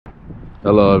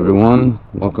Hello everyone,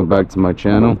 welcome back to my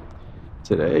channel.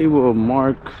 Today will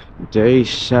mark day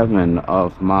 7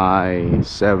 of my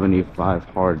 75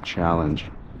 hard challenge.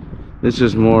 This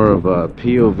is more of a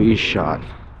POV shot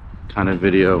kind of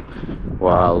video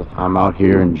while I'm out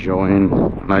here enjoying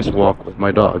a nice walk with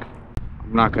my dog.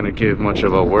 I'm not going to give much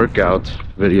of a workout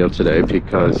video today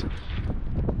because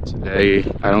today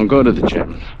I don't go to the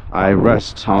gym. I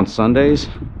rest on Sundays.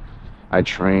 I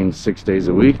train 6 days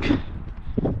a week.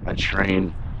 I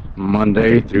train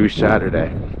Monday through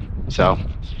Saturday. So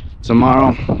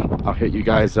tomorrow I'll hit you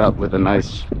guys up with a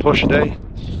nice push day.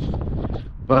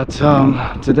 But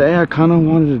today I kind of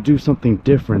wanted to do something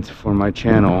different for my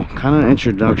channel, kind of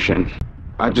introduction.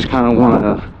 I just kind of want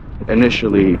to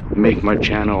initially make my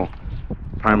channel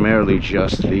primarily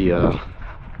just the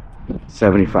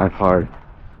 75 hard.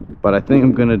 But I think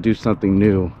I'm gonna do something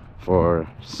new for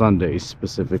Sundays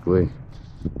specifically,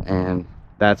 and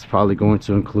that's probably going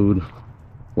to include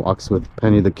walks with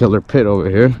Penny the Killer Pit over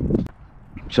here.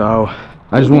 So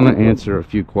I just want to answer a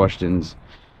few questions,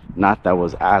 not that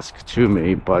was asked to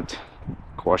me, but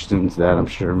questions that I'm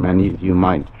sure many of you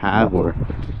might have, or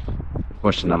a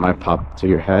question that might pop to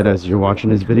your head as you're watching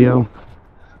this video.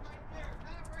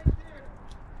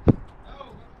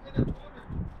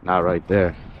 Not right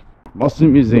there. Muscle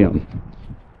Museum.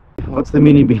 What's the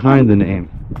meaning behind the name?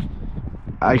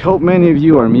 I hope many of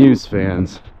you are Muse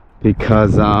fans,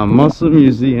 because Muscle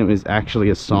Museum is actually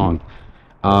a song.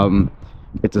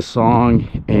 It's a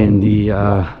song in the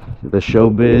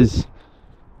Showbiz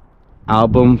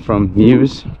album from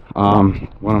Muse,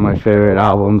 one of my favorite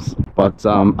albums. But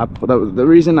the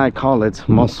reason I call it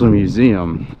Muscle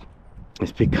Museum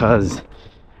is because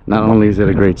not only is it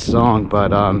a great song,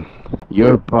 but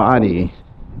your body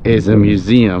is a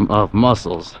museum of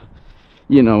muscles.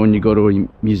 You know, when you go to a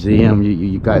museum,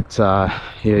 you got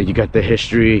you got the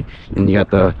history, and you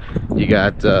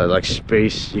got like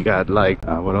space. You got like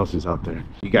what else is out there?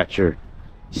 You got your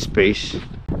space,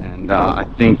 and I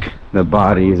think the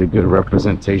body is a good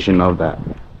representation of that.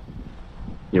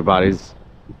 Your body's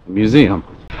a museum.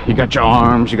 You got your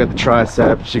arms, you got the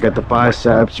triceps, you got the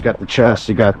biceps, you got the chest,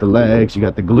 you got the legs, you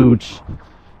got the glutes,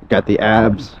 you got the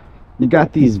abs. You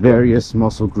got these various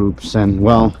muscle groups, and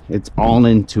well, it's all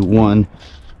into one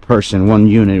person, one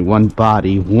unit, one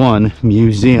body, one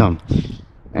museum.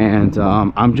 And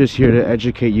I'm just here to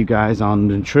educate you guys on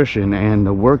nutrition and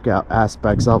the workout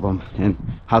aspects of them, and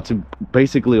how to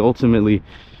basically ultimately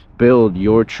build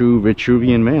your true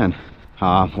Vitruvian man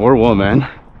or woman.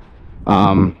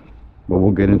 But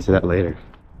we'll get into that later.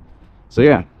 So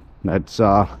yeah, that's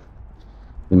the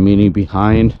meaning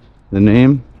behind the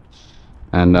name,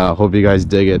 and hope you guys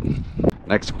dig it.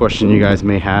 Next question you guys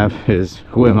may have is,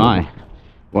 who am I?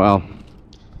 Well,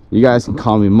 you guys can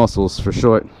call me Muscles for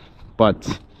short,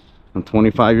 but I'm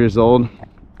 25 years old.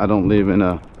 I don't live in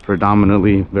a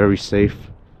predominantly very safe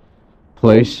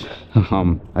place.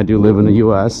 I do live in the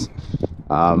US.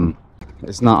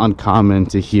 It's not uncommon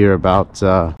to hear about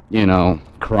you know,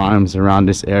 crimes around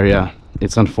this area.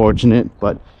 It's unfortunate,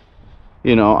 but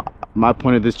you know, my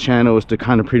point of this channel is to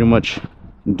kind of pretty much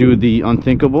do the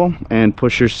unthinkable and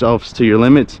push yourselves to your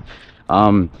limits.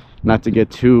 Not to get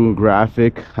too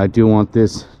graphic, I do want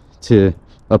this to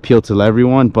appeal to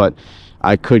everyone, but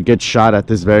I could get shot at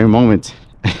this very moment.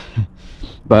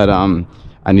 But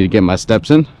I need to get my steps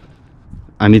in,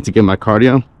 I need to get my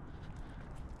cardio,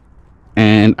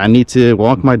 and I need to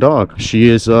walk my dog. She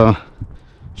is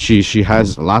she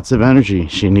has lots of energy.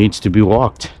 She needs to be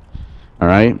walked. All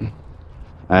right,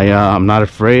 I'm not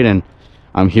afraid, and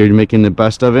I'm here making the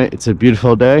best of it. It's a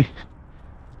beautiful day,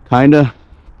 kinda.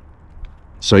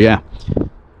 So yeah,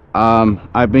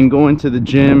 I've been going to the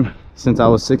gym since I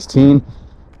was 16.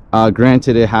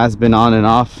 Granted, it has been on and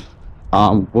off.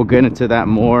 We'll get into that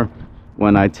more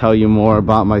when I tell you more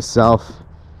about myself.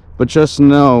 But just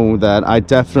know that I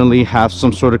definitely have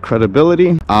some sort of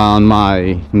credibility on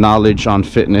my knowledge on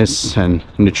fitness and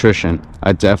nutrition.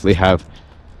 I definitely have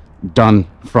done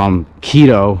from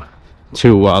keto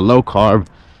to low carb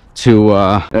to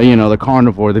you know, the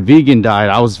carnivore, the vegan diet.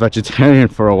 I was vegetarian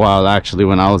for a while actually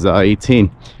when I was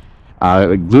 18.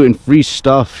 Gluten-free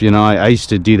stuff, you know, I used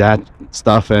to do that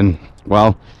stuff, and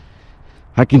well,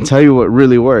 I can tell you what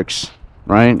really works,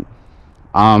 right?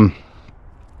 Now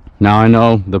I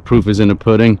know the proof is in the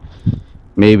pudding.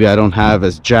 Maybe I don't have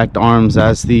as jacked arms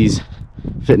as these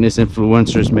fitness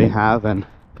influencers may have, and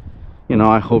you know,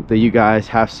 I hope that you guys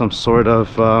have some sort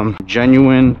of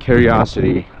genuine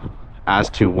curiosity as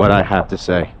to what I have to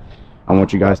say. I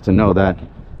want you guys to know that.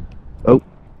 Oh,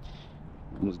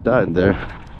 almost died there.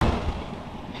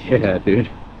 Yeah, dude.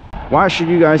 Why should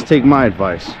you guys take my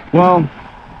advice? Well,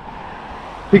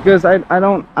 because I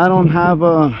don't have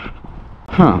a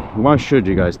why should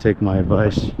you guys take my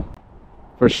advice?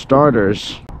 For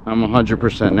starters, I'm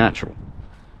 100% natural.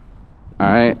 All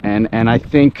right, and I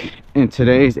think in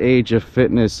today's age of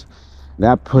fitness,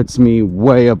 that puts me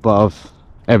way above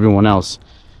everyone else.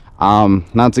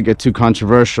 Not to get too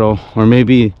controversial, or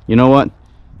maybe, you know what,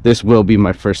 this will be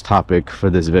my first topic for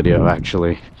this video,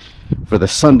 actually, for the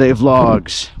Sunday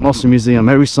vlogs. Muscle Museum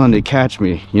every Sunday, catch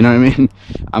me, you know what I mean?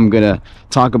 I'm gonna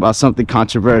talk about something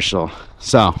controversial.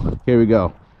 So here we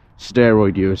go.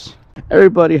 Steroid use.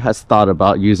 Everybody has thought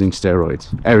about using steroids,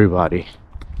 everybody,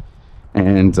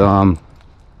 and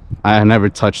I never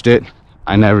touched it.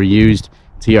 I never used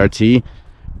TRT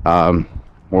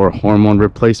or hormone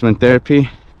replacement therapy.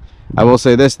 I will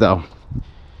say this though,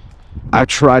 I've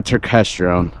tried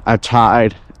Turkestrone, I've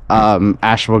tried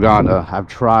ashwagandha, I've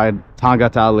tried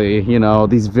tangatali, you know,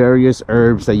 these various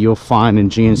herbs that you'll find in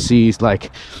GNCs,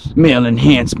 like male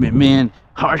enhancement, man,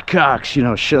 hard cocks, you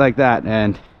know, shit like that.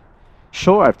 And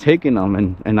sure, I've taken them,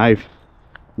 and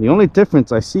the only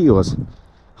difference I see was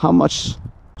how much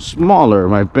smaller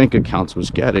my bank accounts was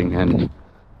getting, and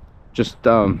just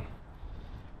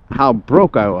how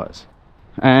broke I was.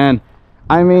 And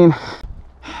I mean,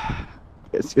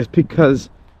 it's because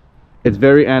it's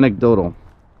very anecdotal.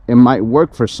 It might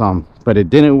work for some, but it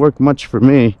didn't work much for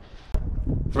me.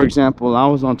 For example, I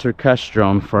was on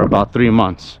Turkestrone for about 3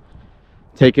 months,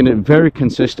 taking it very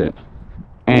consistent,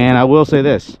 and I will say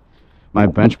this, my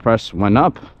bench press went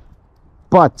up,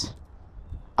 but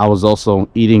I was also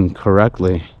eating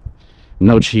correctly.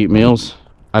 No cheat meals.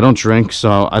 I don't drink,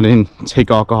 so I didn't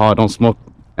take alcohol. I don't smoke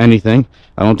anything.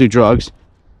 I don't do drugs.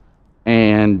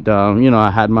 And you know, I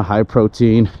had my high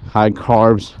protein, high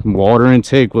carbs. Water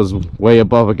intake was way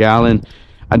above a gallon.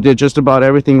 I did just about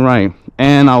everything right,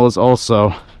 and I was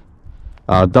also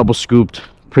double scooped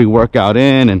pre-workout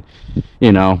in, and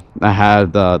you know, I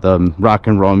had the rock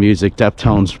and roll music,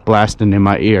 Deftones blasting in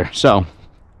my ear. So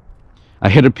I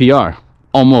hit a PR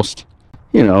almost,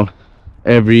 you know,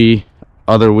 every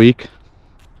other week.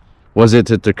 Was it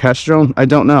the Turkestrone? I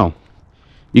don't know.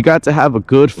 You got to have a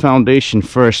good foundation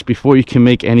first before you can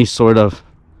make any sort of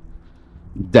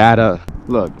data.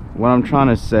 Look, what I'm trying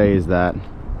to say is that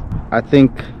I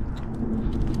think,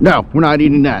 no, we're not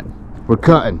eating that, we're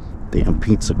cutting. Damn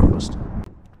pizza crust.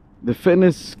 The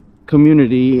fitness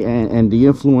community and the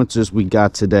influencers we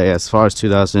got today, as far as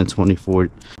 2024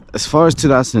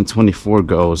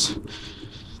 goes,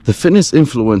 the fitness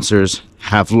influencers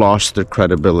have lost their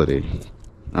credibility.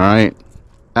 All right,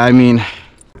 I mean,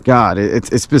 God,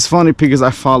 it's funny because I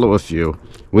follow a few.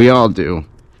 We all do,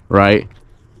 right?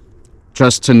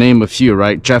 Just to name a few,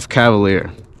 right? Jeff Cavalier,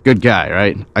 good guy,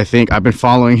 right? I think I've been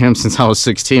following him since I was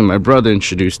 16. My brother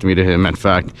introduced me to him, in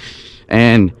fact,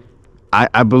 and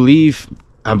I believe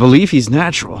he's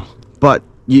natural. But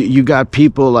you got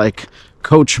people like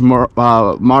Coach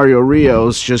Mario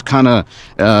Rios just kind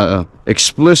of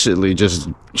explicitly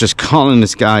just calling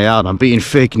this guy out on being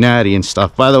fake natty and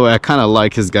stuff. By the way, I kind of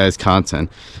like his guy's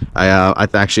content. I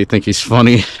actually think he's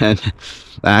funny, and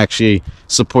I actually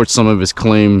support some of his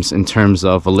claims in terms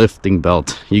of a lifting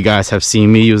belt. You guys have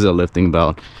seen me use a lifting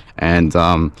belt, and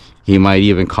he might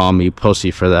even call me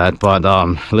pussy for that. But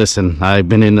listen, I've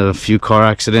been in a few car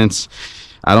accidents.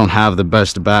 I don't have the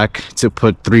best back to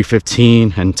put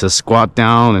 315 and to squat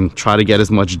down and try to get as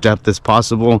much depth as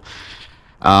possible.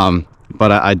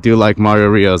 But I do like Mario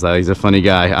Rios. He's a funny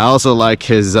guy. I also like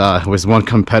his one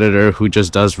competitor who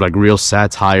just does like real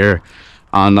satire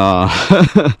on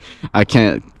I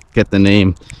can't get the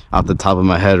name off the top of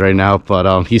my head right now,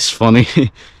 but he's funny.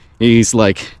 he's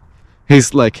like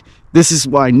this is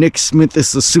why Nick Smith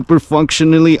is a super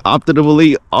functionally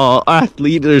optimally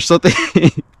athlete or something.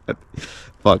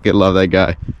 Fucking love that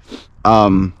guy.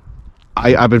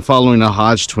 I've been following the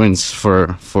Hodge twins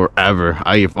for forever.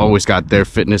 I've always got their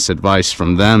fitness advice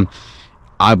from them.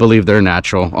 I believe they're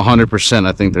natural, 100%.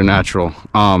 I think they're natural.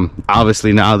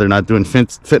 Obviously now they're not doing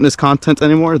fitness content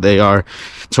anymore. They are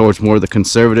towards more the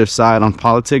conservative side on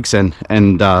politics, and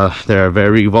they're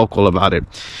very vocal about it.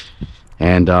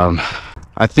 And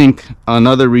I think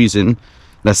another reason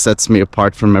that sets me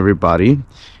apart from everybody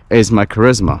is my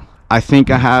charisma. I think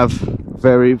I have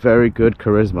very, very good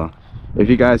charisma. If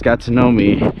you guys got to know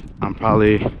me, I'm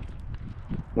probably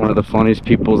one of the funniest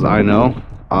peoples I know.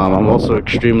 I'm also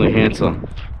extremely handsome,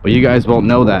 but you guys won't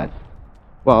know that.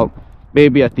 Well,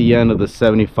 maybe at the end of the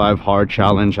 75 hard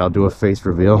challenge, I'll do a face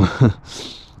reveal.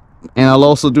 And I'll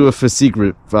also do a physique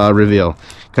reveal.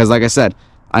 Because like I said,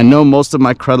 I know most of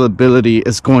my credibility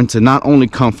is going to not only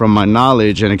come from my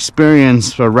knowledge and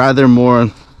experience, but rather more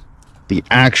the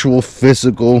actual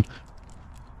physical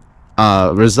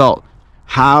result.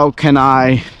 how can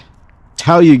I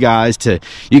tell you guys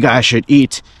should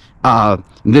eat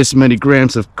this many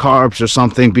grams of carbs or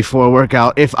something before a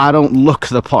workout if I don't look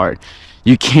the part?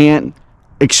 You can't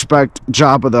expect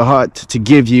Jabba the Hutt to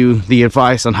give you the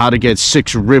advice on how to get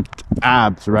 6 ripped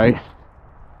abs, right?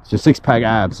 So 6-pack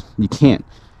abs. You can't.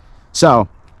 So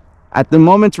at the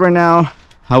moment right now,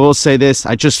 I will say this: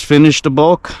 I just finished the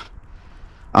bulk.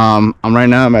 I'm right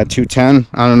now, I'm at 210.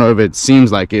 I don't know if it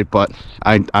seems like it, but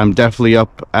I'm definitely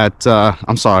up at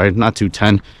I'm sorry, not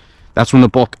 210. That's when the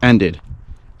bulk ended.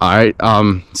 All right,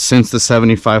 since the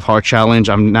 75 hard challenge,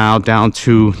 I'm now down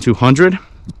to 200,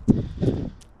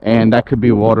 and that could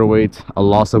be water weight, a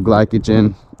loss of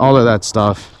glycogen, all of that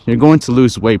stuff. You're going to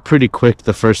lose weight pretty quick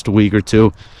the first week or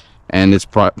two, and it's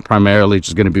primarily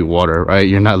just going to be water, right?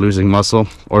 You're not losing muscle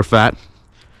or fat.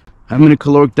 I'm in a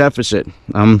caloric deficit.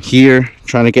 I'm here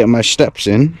trying to get my steps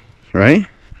in, right?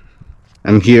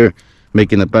 I'm here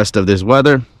making the best of this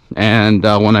weather, and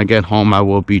when I get home, I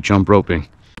will be jump roping.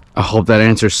 I hope that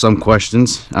answers some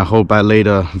questions. I hope I laid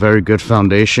a very good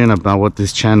foundation about what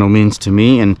this channel means to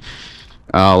me, and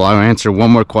I'll answer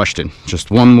one more question,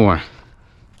 just one more.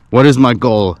 What is my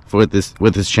goal for this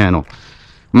channel?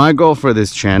 My goal for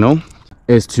this channel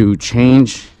is to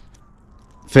change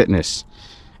fitness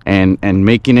and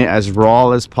making it as raw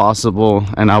as possible.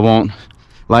 And I won't,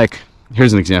 like,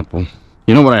 here's an example.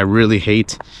 You know what I really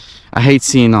hate? I hate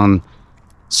seeing on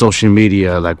social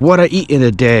media like what I eat in a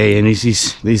day, and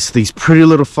these pretty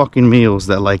little fucking meals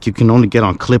that like you can only get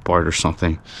on clip art or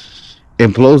something.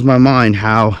 It blows my mind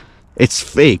how it's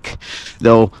fake.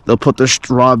 They'll put the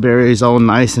strawberries all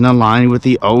nice and aligned with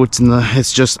the oats, and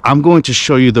it's just, I'm going to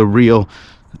show you the real,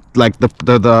 like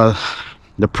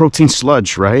the protein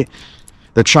sludge, right?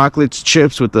 The chocolate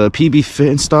chips with the PB Fit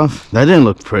and stuff, that didn't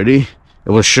look pretty. It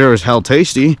was sure as hell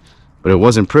tasty, but it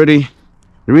wasn't pretty.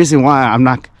 The reason why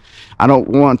I don't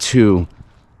want to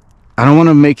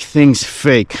make things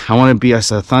fake. I want to be as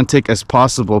authentic as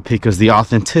possible, because the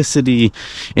authenticity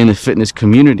in the fitness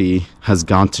community has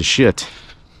gone to shit.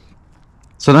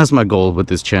 So that's my goal with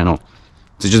this channel,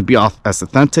 to just be as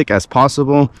authentic as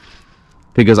possible,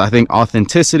 because I think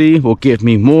authenticity will give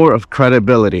me more of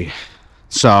credibility.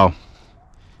 So,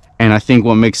 and I think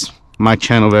what makes my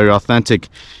channel very authentic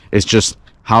is just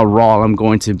how raw I'm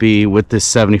going to be with this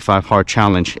 75 hard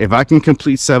challenge. If I can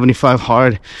complete 75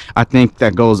 hard, I think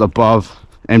that goes above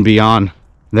and beyond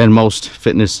than most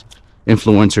fitness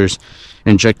influencers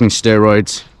injecting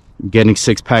steroids, getting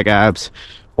 6-pack abs,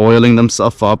 oiling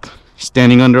themselves up,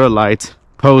 standing under a light,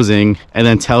 posing, and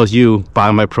then tells you buy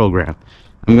my program.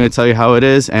 I'm going to tell you how it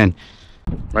is, and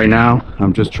right now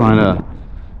I'm just trying to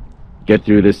get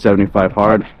through this 75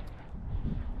 hard,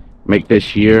 make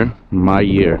this year my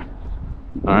year.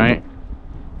 All right,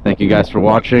 thank you guys for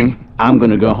watching. I'm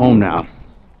gonna go home now.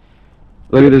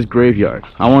 Look at this graveyard.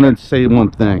 I wanted to say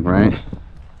one thing, right?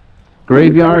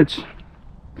 Graveyards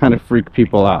kind of freak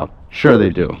people out. Sure they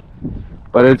do,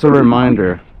 but it's a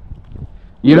reminder.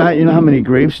 You know how many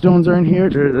gravestones are in here?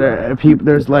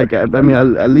 There's like, I mean,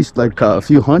 at least like a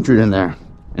few hundred in there,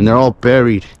 and they're all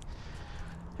buried,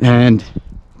 and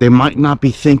they might not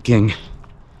be thinking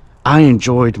I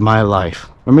enjoyed my life,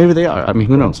 or maybe they are. I mean,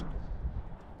 who knows?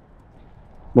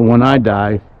 But when I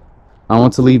die, I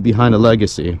want to leave behind a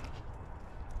legacy.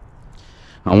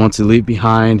 I want to leave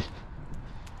behind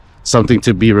something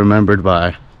to be remembered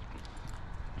by.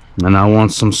 And I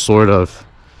want some sort of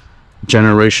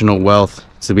generational wealth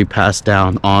to be passed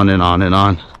down on and on and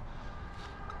on.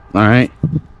 Alright?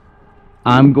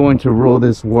 I'm going to rule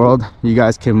this world. You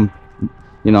guys can,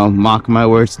 you know, mock my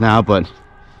words now, but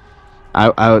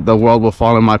the world will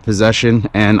fall in my possession,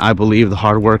 and I believe the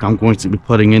hard work I'm going to be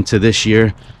putting into this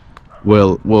year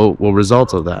will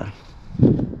result of that.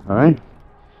 All right,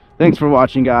 thanks for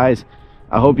watching, guys.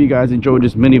 I hope you guys enjoyed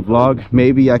this mini vlog.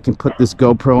 Maybe I can put this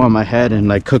GoPro on my head and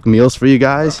like cook meals for you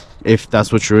guys. If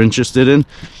that's what you're interested in,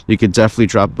 you could definitely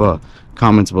drop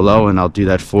comments below, and I'll do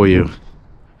that for you.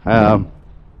 Yeah,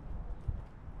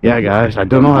 guys, I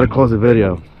don't know how to close a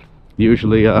video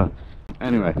usually.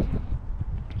 Anyway,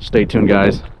 stay tuned,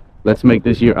 guys. Let's make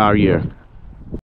this year our year.